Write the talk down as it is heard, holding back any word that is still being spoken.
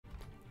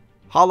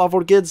Halla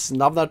folkens,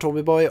 navnet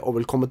Tommyboy, og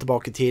velkommen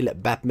tilbake til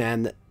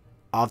Batman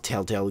av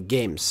Telltale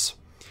Games.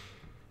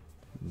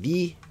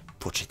 Vi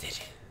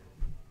fortsetter.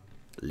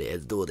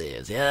 Let's do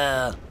this,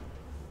 yeah!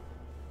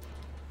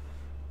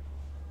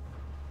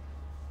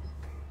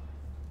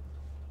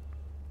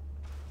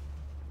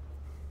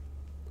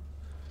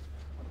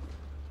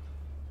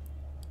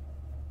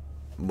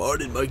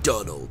 Martin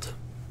McDonald.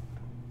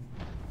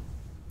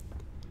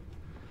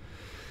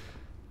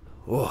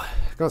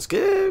 Ganske...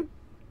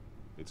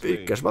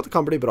 Virker som at det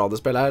kan bli bra det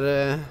spillet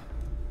her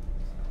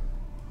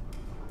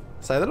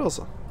senere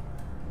også.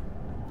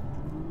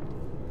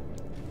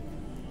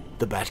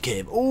 The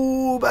Batcave.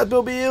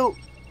 Batmobile!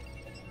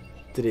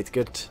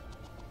 Dritkult.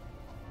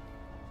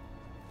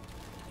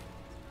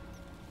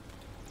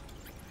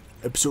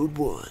 Episode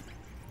 1.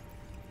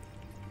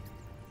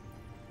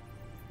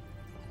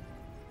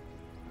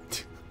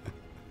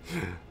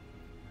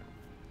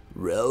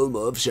 Realm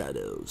of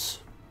Shadows.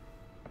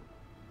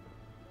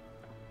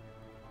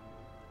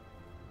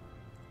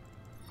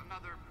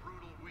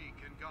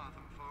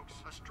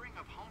 A string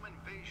of home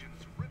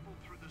invasions rippled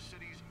through the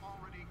city's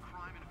already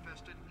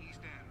crime-infested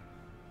East End.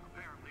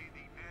 Apparently,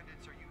 the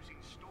bandits are using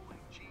stolen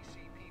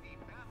GCPD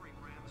battering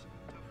rams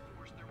to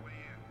force their way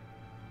in,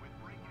 with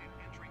break-in and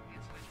entry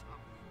incidents up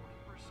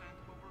 40%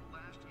 over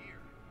last year.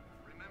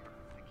 Remember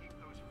to keep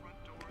those front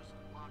doors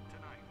locked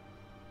tonight.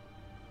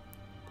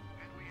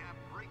 And we have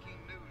breaking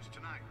news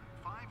tonight.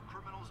 5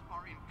 criminals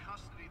are in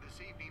custody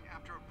this evening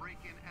after a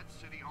break-in at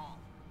City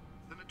Hall.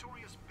 The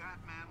notorious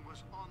Batman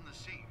was on the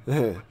scene,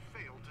 but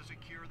failed to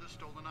secure the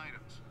stolen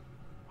items.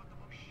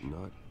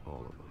 Not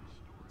all of them.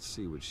 Let's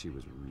see what she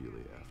was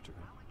really after.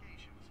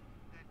 Allegations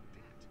that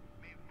Dette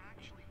may have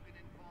actually been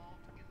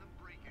involved in the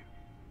break-in.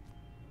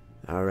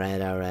 Alright.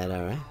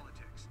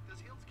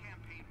 Does Hill's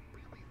campaign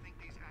really think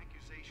these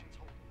accusations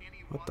hold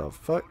any What the water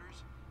fuck? for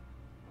voters?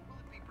 Or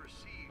will it be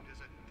perceived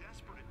as a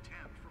desperate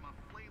attempt from a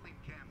flailing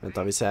campaign Vent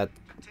da, vi ser.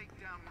 to take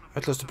down one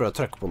Jeg har lyst til å prøve å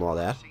trykke på noe av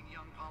det her.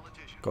 young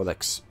politicians?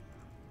 Codex.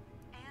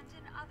 And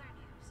in other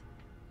news,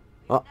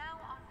 Ah. now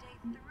on day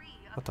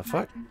 3 of What the the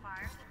fuck? mountain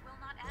fires that will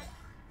not end.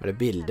 Er det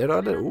bilder da,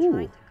 eller? Trying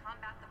to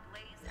combat the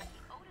blaze at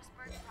the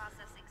Otisburg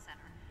Processing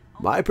Center.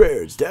 My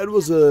parents, dad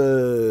was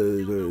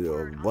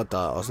what the,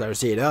 altså der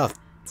sier det, ja.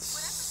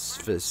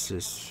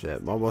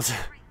 Man må...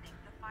 Everything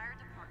the fire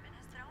department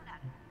has thrown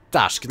at it.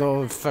 Dæsken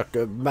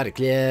noe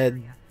merkelige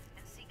And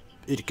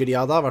seeking yrker de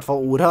har da, i hvert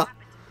fall orda. than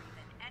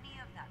any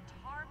of that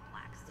tar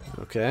black stuff.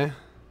 Ok.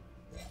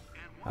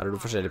 Her er du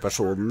forskjellige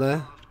personene.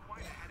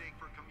 Quite a headache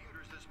for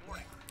commuters this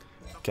morning.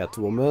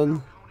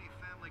 Catwoman. Coney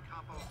family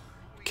capo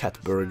Cat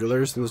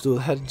Burglar, som det stod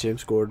her.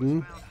 James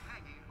Gordon. found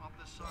hanging off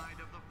the side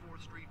of the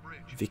 4th Street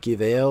Bridge Vicky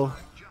Vale.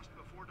 just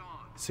before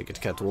dawn. Sikkert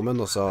Catwoman,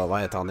 og så, hva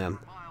heter han igjen?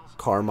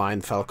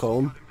 Carmine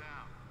Falcone.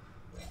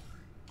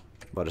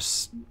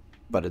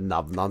 Bare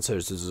navnet hans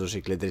høres ut som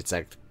skikkelig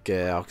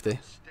drittsekk-aktig.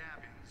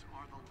 Stabbings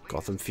are the latest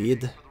Gotham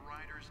Feed. for the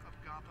riders of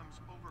Gotham's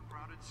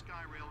overcrowded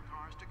Skyrail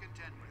cars to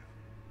contend with.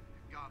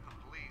 Gotham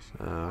police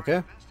Ok.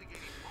 investigating multiple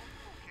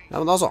cases Ja,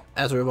 men altså,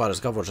 jeg tror vi bare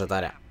skal fortsette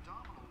her, ja. of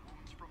abdominal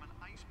wounds from an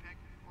ice pick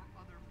or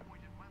other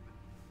pointed weapon.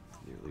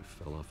 Nearly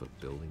fell off a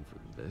building for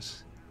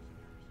this.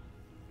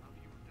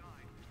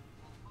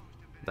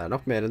 Det er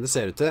nok mer enn det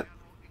ser ut til.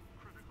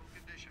 Critical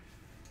condition.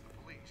 The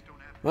police don't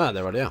have Ja,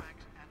 det var det, ja.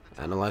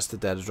 Analyze the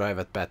data drive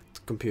at Bat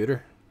Computer.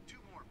 2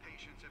 more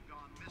patients have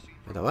gone missing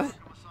Vet from du hva?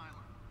 Norsk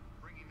asylum,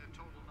 bringing the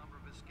total number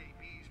of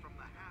escapees from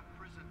the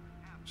half-prison,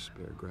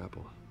 Spare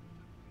grapple.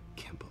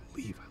 Can't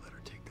believe I let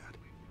her take that.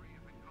 half-3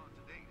 have been caught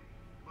to date.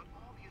 But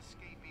all the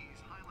escapees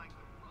highlight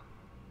the run.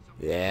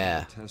 So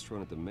Yeah. The test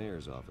run at the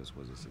mayor's office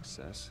was a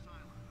success.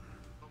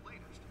 the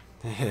latest,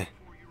 Åh,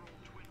 4-year-old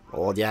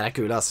twin de her er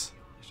kule, ass.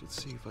 I should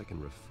see if I can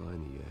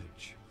refine the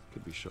edge.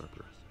 Could be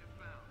sharper.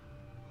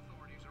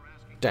 authorities are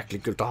asking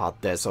Jæklig kult å ha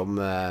hatt det som,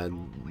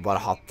 bare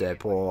hatt det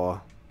på...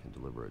 Can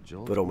deliver a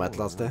jolt På rommet et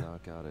eller annet or sted.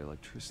 knock out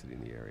electricity in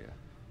the area.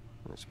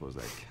 I suppose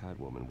that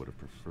Catwoman would have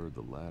preferred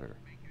the latter.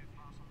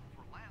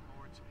 for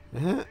landlords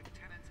Mhm. evict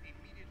tenants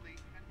immediately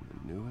and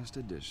The newest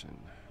edition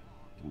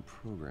can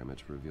program it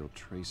to reveal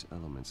trace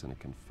elements in a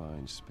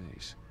confined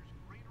space.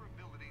 greater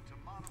ability to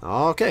model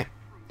Ja, ok.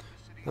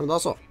 Ja, men da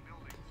så.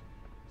 buildings,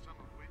 some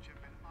of which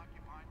have been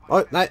occupied by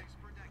Oi, nei. families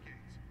for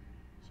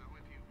decades. So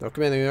if you Det var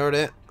ikke meningen å gjøre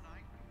det.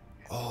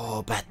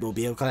 Åh,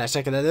 Batmobile, kan jeg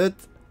sjekke den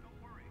ut?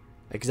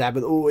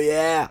 Examine,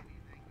 yeah!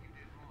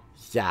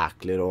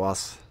 Jæklig rå,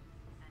 ass.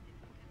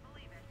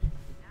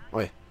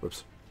 Oi,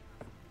 ups.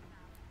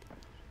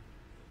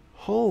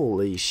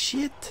 Holy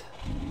shit.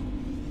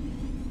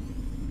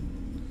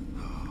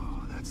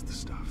 Oh, that's the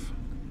stuff.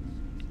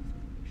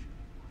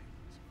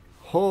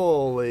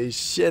 Holy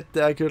shit,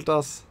 det er kult,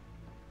 ass.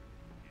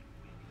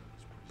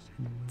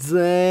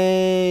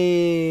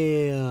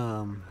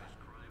 Damn.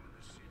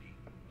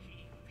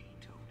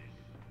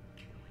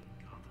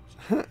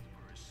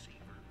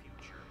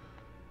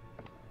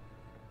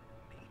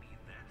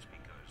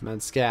 Men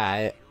skal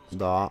jeg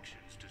da...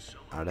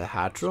 Er det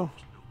her, tro?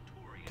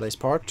 Place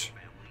part.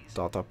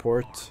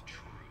 Dataport.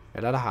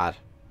 Eller er det her?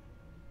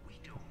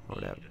 Hva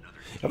var det?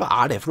 Ja, hva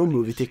er det for noen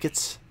movie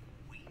tickets?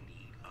 We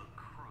need a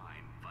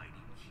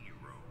crime-fighting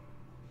hero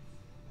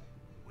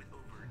with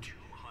over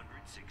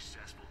 200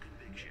 successful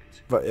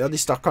convictions. Ja, de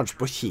stakk kanskje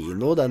på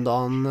kino den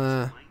dagen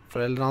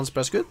foreldrene hans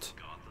ble skutt.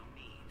 Gotham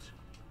needs,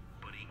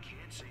 but he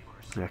can't save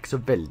our Jeg er ikke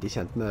så veldig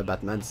kjent med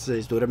Batmans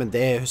historie, men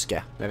det husker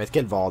jeg. Jeg vet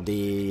ikke helt hva de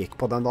gikk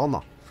på den dagen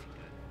da.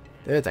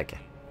 Det vet jeg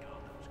ikke.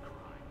 Gotham's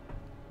crime,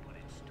 but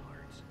it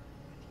starts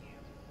with you.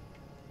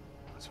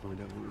 Let's find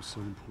out what was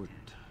so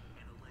important.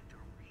 And elect a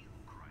real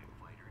crime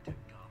fighter to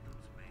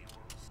Gotham's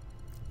mayoral.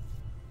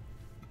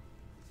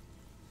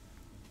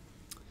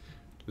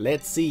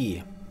 Let's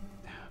see.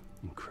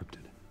 Encrypted.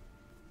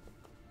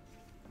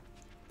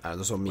 Er det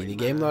noe sånn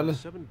minigame da, eller?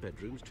 7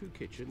 bedrooms, 2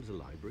 kitchens, a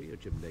library, a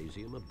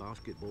gymnasium, a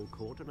basketball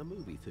court, and a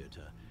movie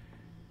theater.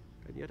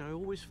 And yet I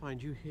always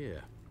find you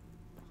here.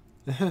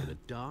 In a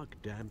dark,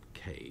 damp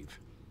cave.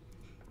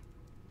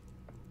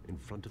 In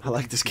front of I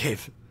like this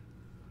cave.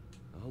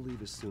 I'll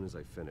leave as soon as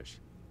I finish.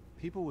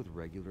 People with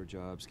regular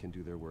jobs can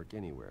do their work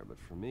anywhere, but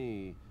for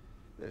me,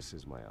 this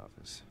is my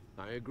office.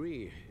 I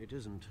agree. It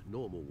isn't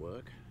normal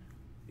work.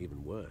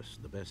 Even worse,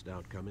 the best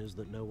outcome is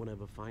that no one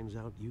ever finds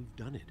out you've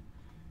done it.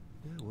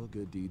 Yeah, well,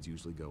 good deeds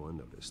usually go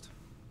unnoticed.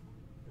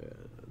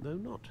 Though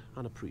not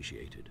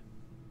unappreciated.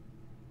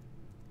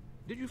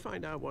 Did you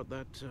find out what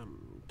that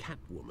cat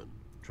woman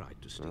tried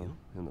to steal? Well,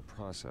 in the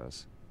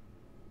process,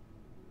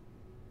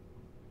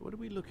 What are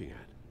we looking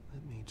at?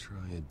 let me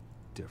try a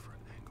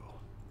different angle.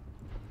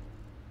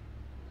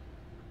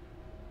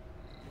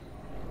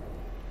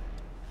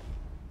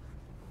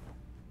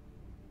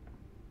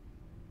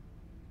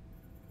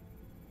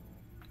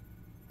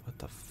 What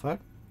the fuck?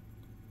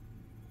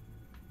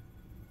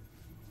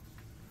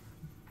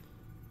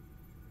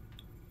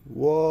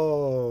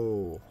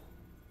 Whoa.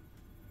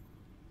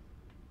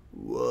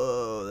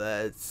 Whoa,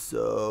 that's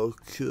so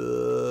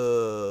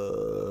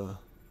cool.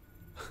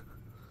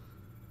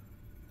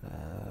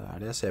 Er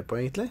det jeg ser på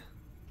egentlig?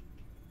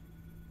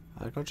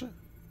 Her kanskje?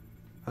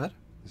 Her?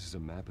 This is a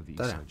map of the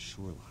There. east side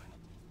shoreline.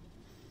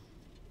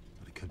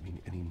 But it could mean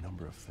any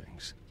number of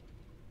things.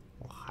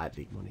 Å,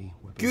 herregud. Money,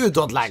 weapons, Gud,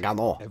 at legge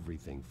nå!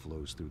 everything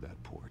flows through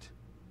that port.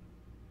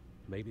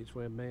 Maybe it's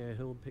where Mayor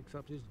Hill picks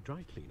up his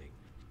dry cleaning.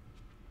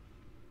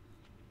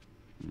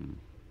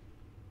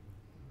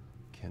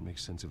 Can't make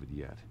sense of it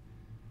yet.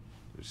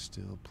 There's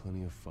still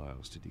plenty of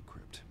files to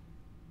decrypt.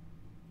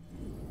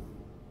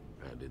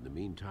 And in the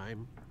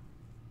meantime,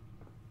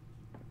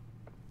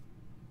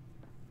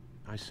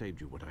 I saved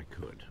you what I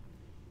could.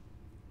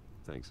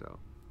 Thanks, Al.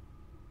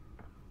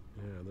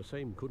 Yeah, the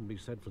same couldn't be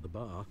said for the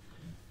bar.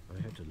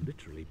 I had to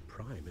literally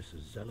pry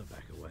Mrs.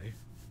 Zellerback away.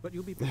 But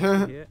you'll be pleased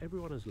to hear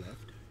everyone has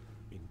left,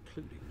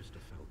 including Mr.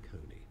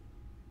 Falcone.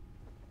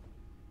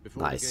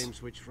 Before Nice. the game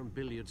switched from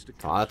billiards to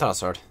Han er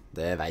trasshøl.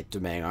 Det vet du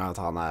med en gang at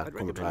han I'd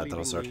kommer til å være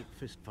recommend trasshøl. leaving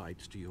the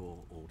fistfights to your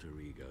alter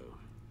ego.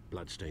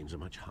 Bloodstains are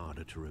much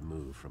harder to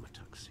remove from a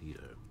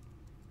tuxedo.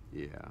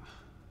 Yeah.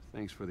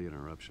 Thanks for the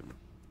interruption.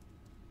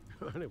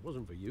 And it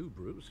wasn't for you,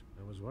 Bruce.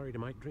 I was worried I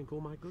might drink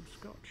all my good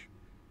scotch.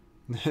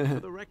 For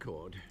the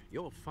record,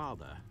 your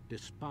father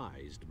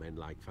despised men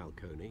like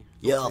Falcone.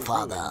 Your Thought they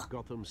father. ruined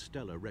Gotham's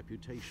stellar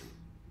reputation.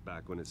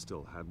 Back when it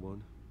still had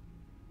one?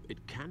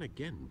 It can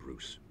again,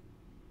 Bruce.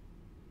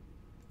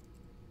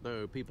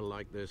 Though people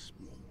like this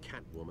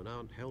Catwoman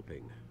aren't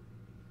helping.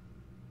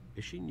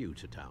 Is she new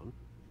to town?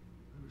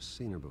 Never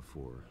seen her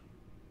before.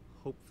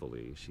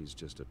 Hopefully, she's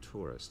just a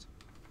tourist.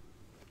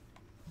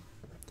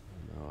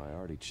 No, I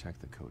already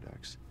checked the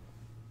codex.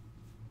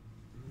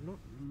 Not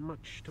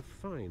much to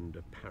find,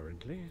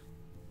 apparently.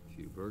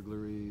 Few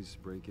burglaries,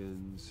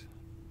 break-ins.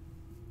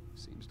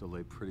 Seems to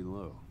lay pretty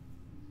low.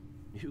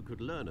 You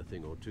could learn a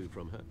thing or two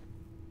from her.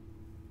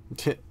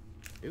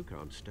 You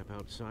can't step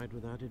outside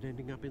without it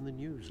ending up in the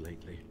news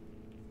lately.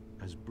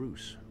 As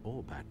Bruce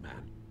or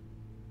Batman.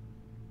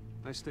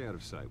 I stay out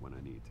of sight when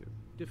I need to.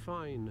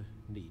 Define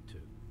need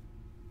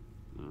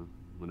to.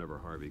 Whenever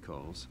Harvey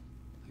calls.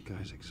 That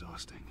guy's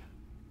exhausting.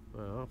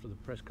 Well, after the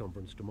press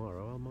conference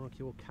tomorrow, I'll mark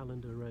your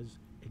calendar as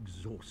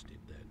exhausted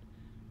then.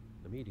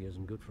 The media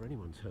isn't good for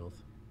anyone's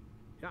health.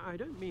 Yeah, I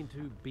don't mean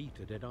to beat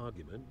a dead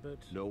argument, but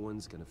No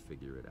one's gonna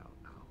figure it out,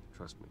 Al.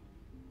 Trust me.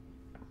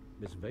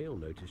 Miss Vale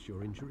noticed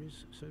your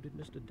injuries, so did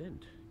Mr.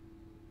 Dent.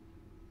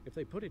 If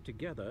they put it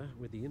together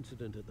with the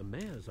incident at the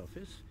mayor's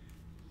office,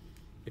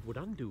 it would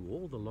undo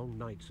all the long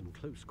nights and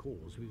close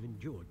calls we've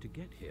endured to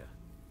get here.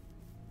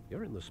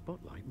 You're in the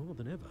spotlight more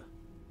than ever.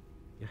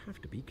 You have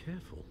to be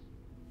careful.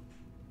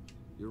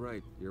 You're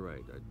right.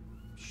 I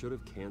should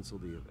have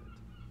canceled the event.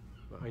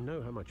 I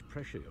know how much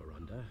pressure you're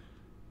under.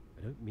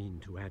 I don't mean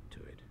to add to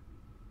it.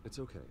 It's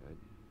okay.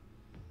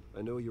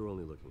 I know you're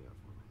only looking out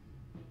for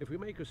me. If we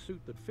make a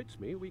suit that fits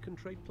me, we can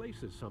trade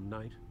places some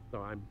night.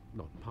 Though I'm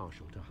not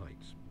partial to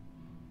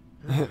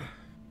heights.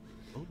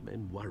 Old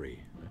men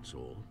worry, that's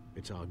all.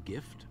 It's our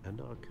gift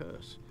and our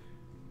curse.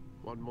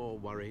 One more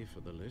worry for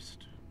the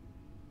list.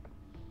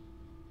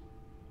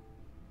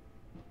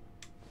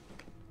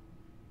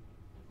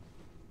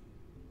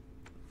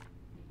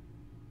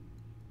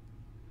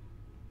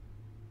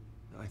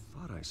 I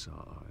thought I saw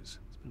Oz.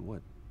 It's been,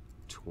 what,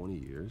 20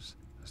 years.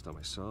 Last time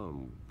I saw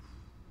him,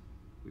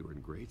 we were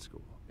in grade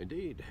school.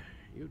 Indeed,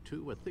 you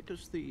two were thick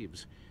as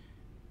thieves.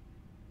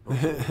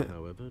 Oswald,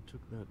 however,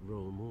 took that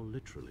role more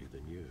literally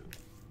than you.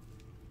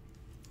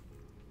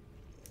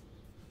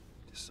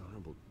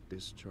 Dishonorable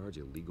discharge,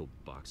 illegal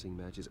boxing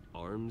matches,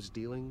 arms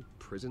dealing,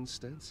 prison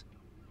stints?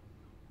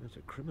 That's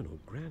a criminal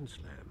grand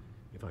slam,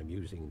 if I'm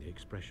using the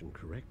expression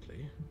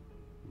correctly.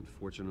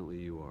 Unfortunately,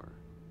 you are.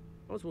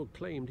 Oswald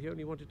claimed he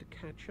only wanted to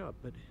catch up,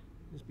 but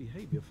his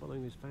behavior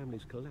following his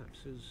family's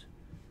collapse is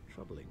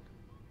troubling.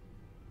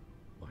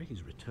 Why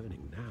he's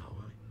returning now,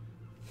 I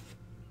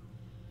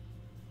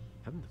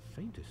haven't the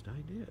faintest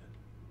idea.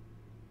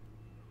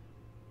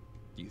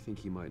 Do you think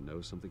he might know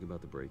something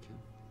about the break-in?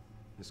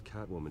 This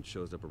Catwoman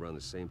shows up around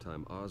the same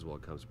time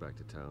Oswald comes back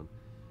to town.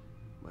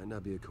 Might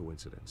not be a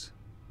coincidence.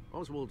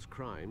 Oswald's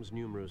crimes,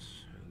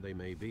 numerous they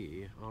may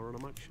be, are on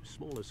a much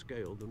smaller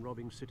scale than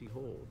robbing City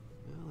Hall.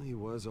 Well, he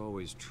was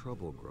always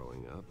trouble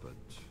growing up, but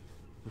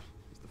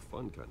he's the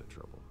fun kind of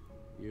trouble.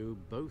 You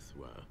both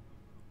were.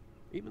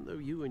 Even though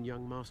you and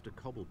young Master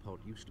Cobblepot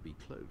used to be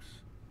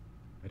close,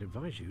 I'd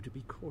advise you to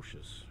be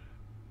cautious.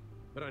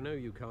 But I know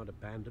you can't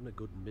abandon a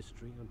good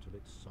mystery until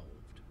it's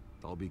solved.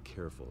 I'll be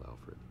careful,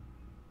 Alfred.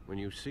 When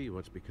you see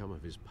what's become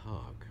of his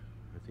park,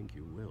 I think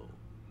you will.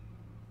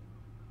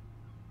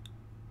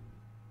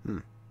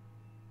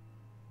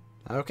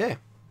 Ok.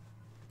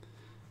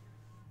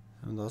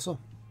 Men da så.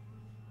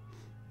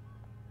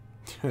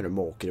 Hører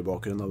måker i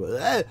bakgrunnen og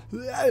bare...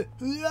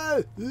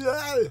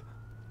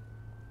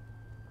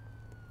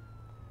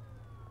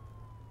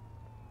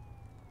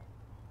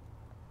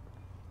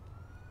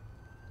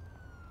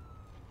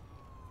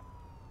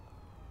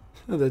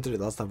 Det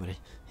trodde han stemmer i.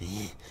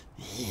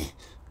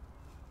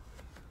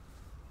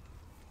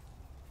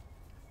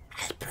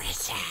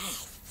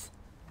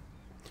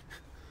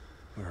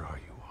 Where are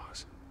you,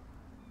 Oz?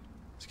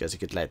 Skal jeg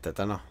sikkert lete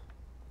etter den da.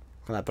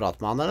 Kan jeg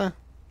prate med han, eller?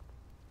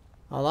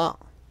 Ja da.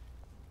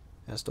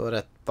 Jeg står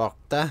rett bak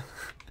deg.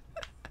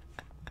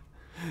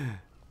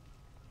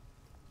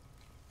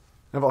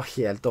 Jeg var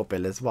helt oppe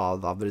i litt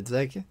smal, da brydde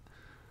jeg ikke.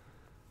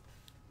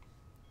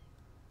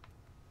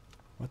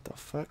 What the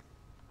fuck?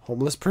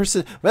 Homeless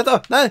person. Vent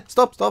da! Nei!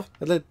 Stopp!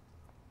 Vent litt.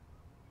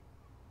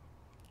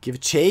 Give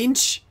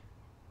change.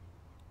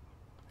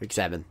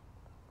 Examine.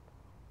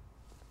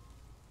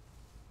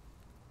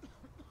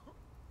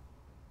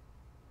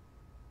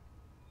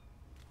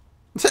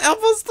 Jeg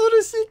bare står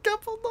og kikker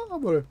på den da.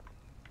 Bare.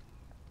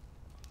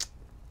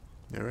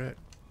 Alright.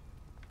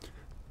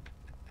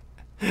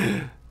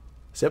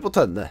 Se på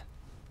tønne.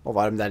 Og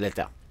varm der litt,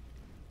 ja.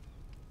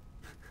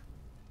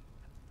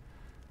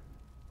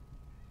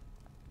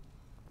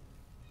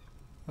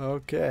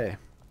 Ok.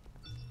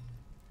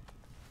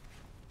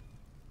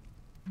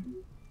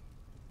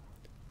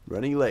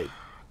 Running late.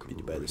 Meet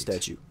you by the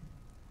statue.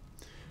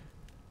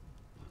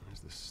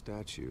 There's the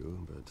statue,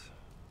 but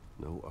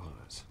no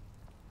Oz.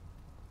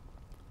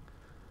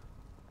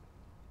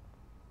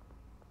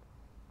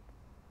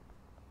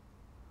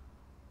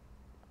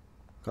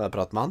 Kan jeg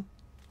prate med han?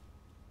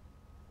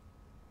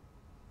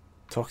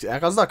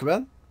 Jeg kan snakke med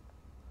han.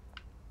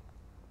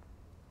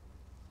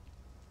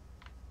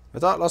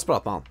 Vet du hva, la oss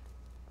prate med han.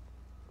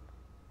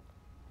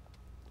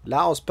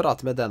 La oss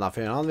prate med denne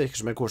fyren. Han virker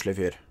som en koselig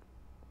fyr.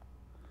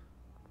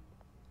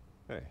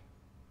 Hey.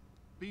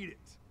 Beat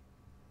it.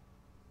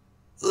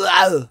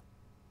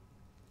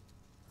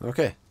 Ok.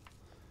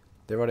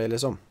 Det var det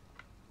liksom.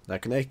 Der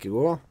kunne jeg ikke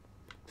gå.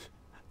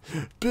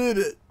 Beat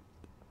it!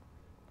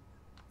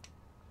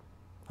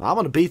 I'm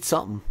gonna beat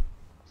something.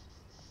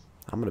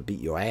 I'm gonna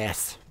beat your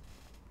ass.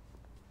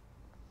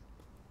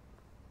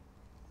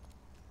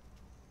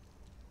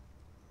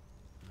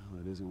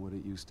 Well, it isn't what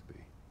it used to be.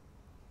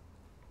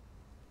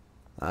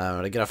 Nei,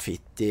 var det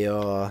graffiti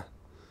og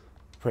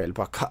på hele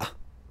pakka.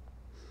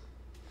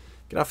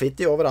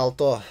 Graffiti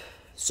overalt og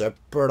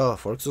søppel og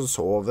folk som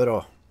sover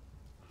og...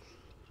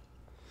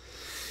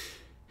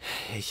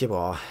 Ikke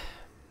bra.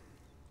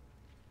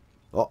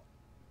 Åh.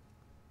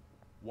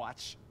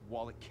 Watch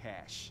wallet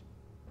cash.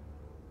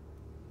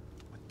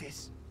 But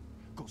this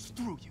goes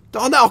through you. Da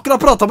han jeg akkurat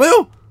pratet med,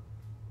 jo!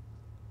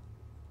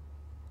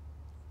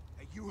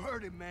 Hey, you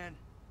heard it, man.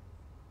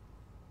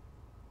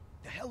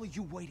 The hell are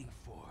you waiting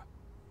for?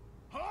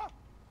 Huh?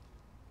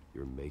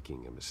 You're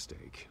making a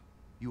mistake.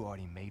 You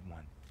already made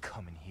one.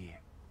 Come in here.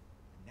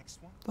 The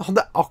next one? Da han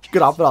jeg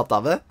akkurat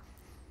pratet med.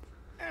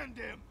 And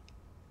him.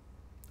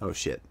 Oh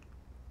shit.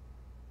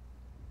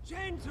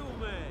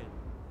 Gentlemen!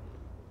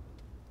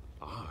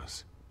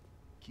 Oz?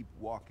 Keep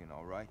walking,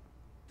 all right?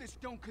 This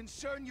don't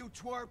concern you,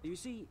 twerp. You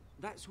see,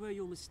 that's where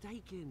you're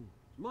mistaken.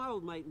 My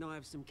old mate and I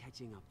have some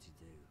catching up to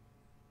do.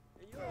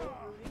 And you're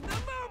ruining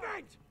the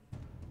moment!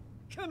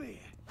 Come here.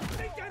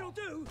 Think that'll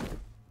do?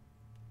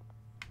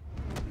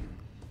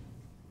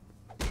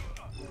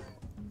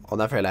 Og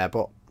der føler jeg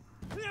på.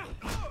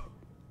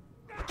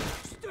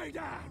 Stay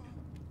down!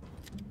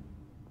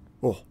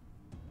 Åh.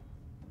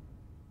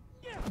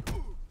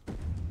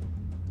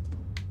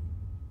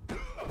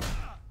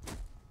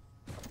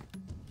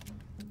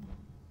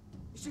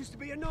 This used to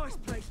be a nice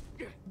place.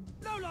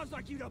 No lives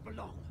like you don't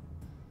belong.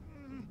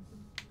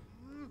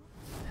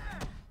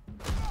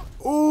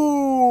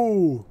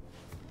 Ooh!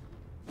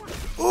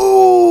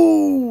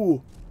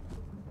 Ooh!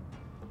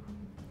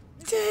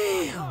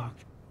 Damn!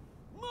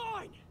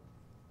 Mine!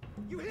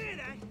 You hear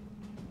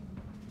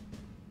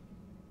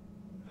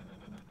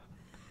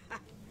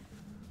that?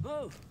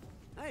 Oh,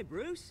 hey,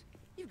 Bruce.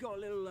 You've got a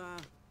little,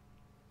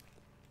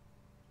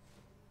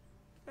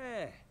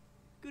 yeah,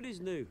 good as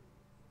new.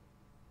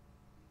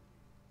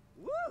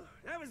 Woo!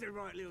 That was a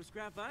right little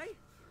scrap, eh?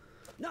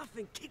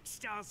 Nothing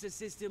kickstarts the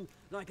system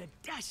like a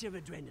dash of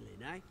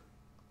adrenaline, eh?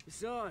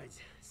 Besides,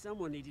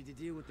 someone needed to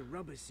deal with the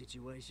rubber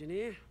situation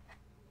here.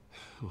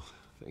 Well,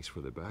 thanks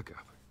for the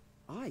backup.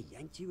 I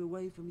yanked you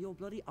away from your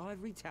bloody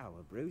ivory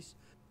tower, Bruce.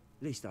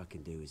 Least I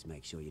can do is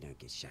make sure you don't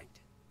get shanked.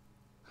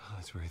 Oh,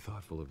 that's very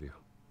thoughtful of you.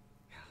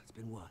 It's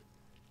been what?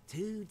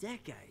 2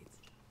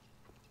 decades?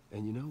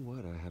 And you know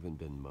what? I haven't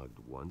been mugged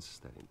once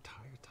that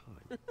entire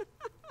time.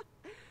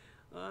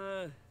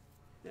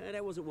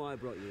 That wasn't why I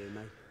brought you in,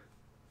 mate.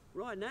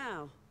 Right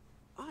now,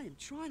 I am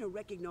trying to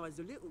recognize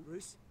the little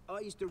Bruce I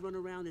used to run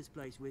around this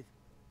place with.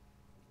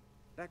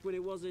 Back when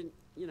it wasn't,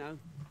 you know,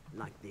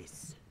 like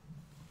this.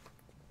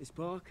 This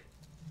park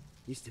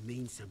used to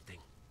mean something.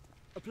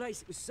 A place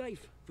that was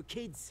safe for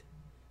kids,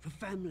 for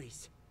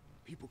families.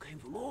 People came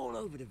from all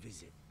over to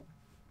visit.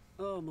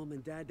 Oh, Mum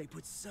and Dad, they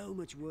put so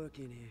much work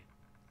in here.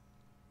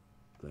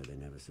 Glad they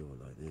never saw it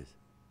like this.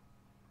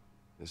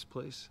 This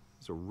place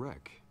is a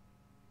wreck.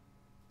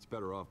 It's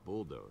better off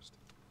bulldozed.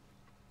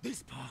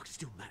 This park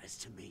still matters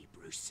to me,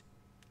 Bruce.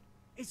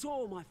 It's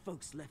all my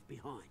folks left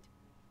behind.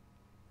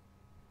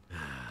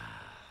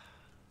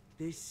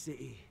 This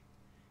city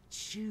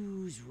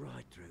chews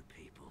right through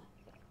people.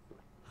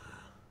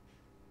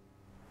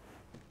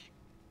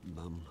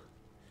 Mum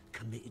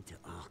committed to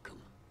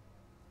Arkham.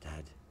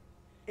 Dad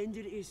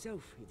ended it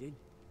himself, he did.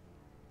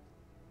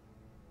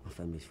 My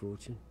family's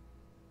fortune,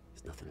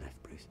 there's nothing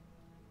left, Bruce.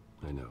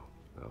 I know.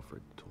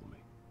 Alfred told me.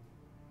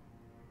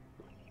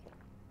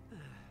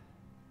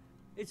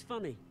 It's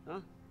funny,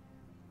 huh?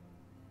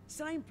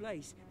 Same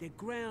place that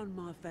ground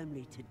my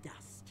family to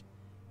dust.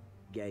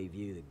 Gave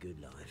you the good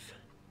life.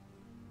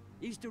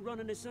 Used to run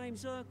in the same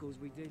circles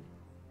we did.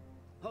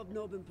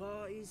 Hobnobbing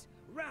parties,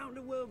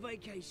 round-the-world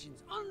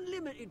vacations,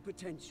 unlimited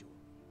potential.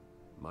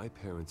 My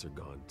parents are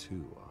gone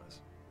too,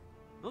 Oz.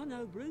 I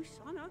know, Bruce,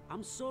 I know.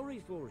 I'm sorry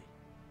for it.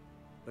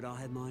 But I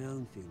had my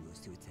own funerals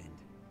to attend.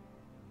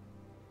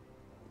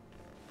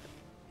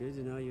 Good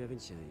to know you haven't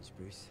changed,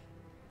 Bruce.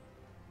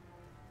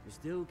 You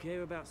still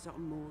care about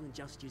something more than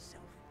just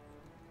yourself.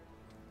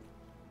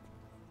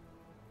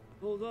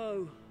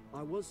 Although,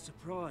 I was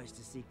surprised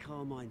to see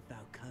Carmine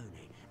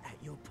Falcone at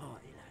your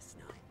party last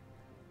night.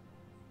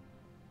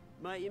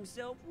 Made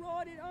himself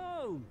right at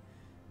home.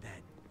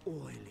 That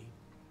oily...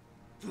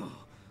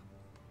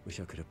 Wish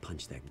I could have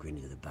punched that grin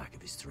into the back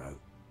of his throat.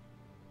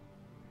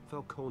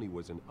 Falcone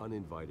was an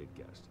uninvited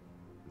guest.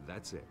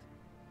 That's it.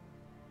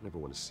 Never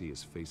want to see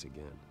his face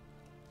again.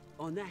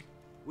 On that,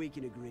 we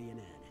can agree in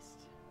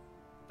earnest.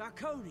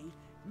 Falcone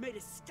made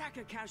a stack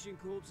of cash and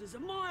corpses a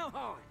mile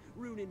high,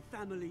 ruining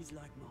families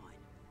like mine.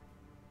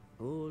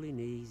 All he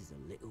needs is a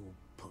little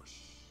push.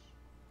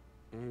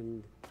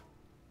 And...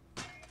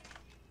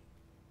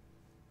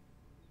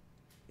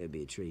 it'd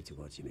be a treat to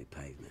watch him hit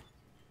pavement.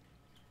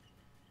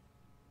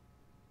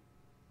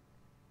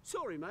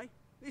 Sorry, mate.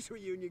 This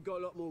reunion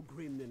got a lot more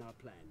grim than I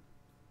planned.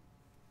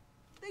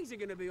 Things are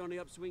gonna be on the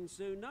upswing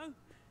soon, though.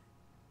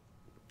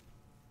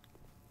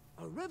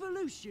 A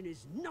revolution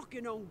is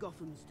knocking on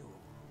Gotham's door.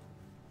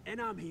 And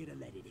I'm here to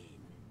let it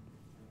in.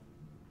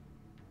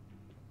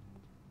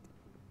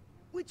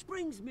 Which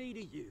brings me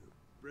to you,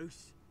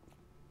 Bruce.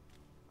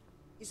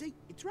 You see,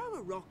 you throw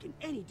a rock in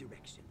any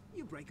direction,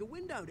 you break a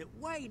window that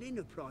Wayne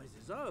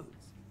Enterprises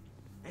owns.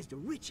 As the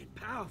rich and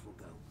powerful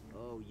go,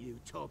 oh, you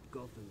top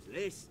Gotham's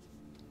list.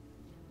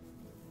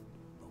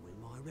 But when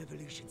my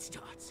revolution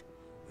starts,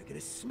 we're gonna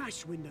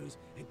smash windows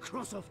and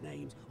cross off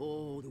names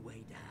all the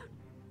way down.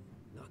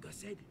 Like I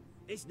said,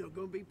 it's not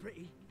gonna be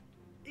pretty.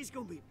 It's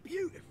gonna be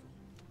beautiful.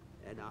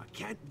 And I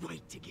can't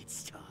wait to get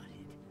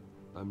started.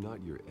 I'm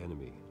not your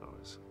enemy,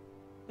 Oz.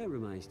 That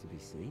remains to be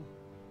seen,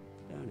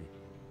 don't it?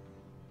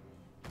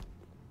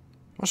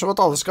 Det er som at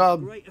alle skal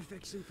Great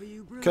affection for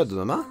you, Bruce. kødde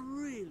med meg. I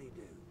really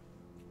do.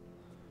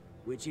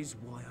 Which is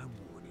why I'm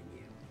warning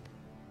you.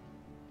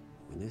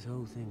 When this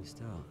whole thing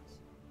starts,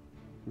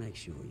 make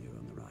sure you're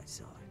on the right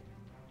side.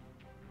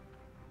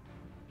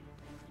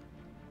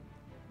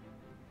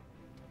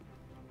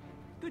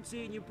 Good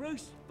seeing you,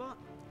 Bruce, but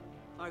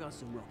I got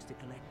some rocks to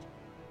collect.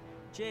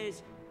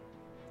 Cheers.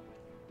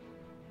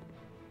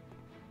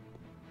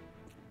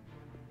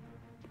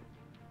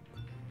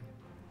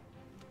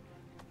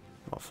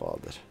 Å,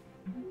 fader.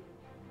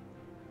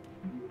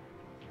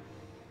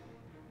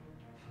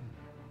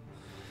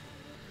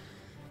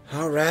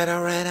 All right,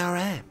 all right, all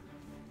right.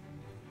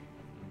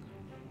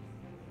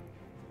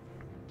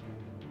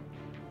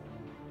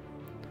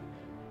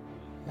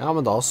 Ja,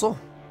 men da så.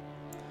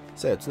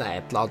 Ser ut som det er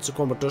et eller annet som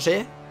kommer til å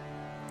skje.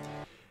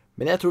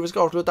 Men jeg tror vi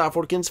skal avslutte her,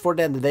 folkens, for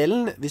denne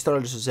delen. Hvis dere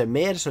har lyst til å se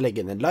mer, så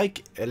legg inn en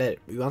like. Eller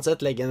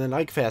uansett, legg inn en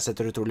like, for jeg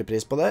setter utrolig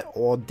pris på det.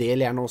 Og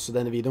del gjerne også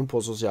denne videoen på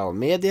sosiale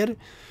medier.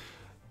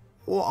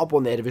 Og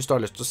abonner hvis du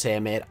har lyst til å se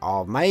mer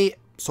av meg.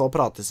 Så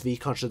prates vi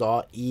kanskje da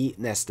i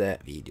neste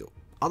video.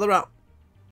 Ha det bra!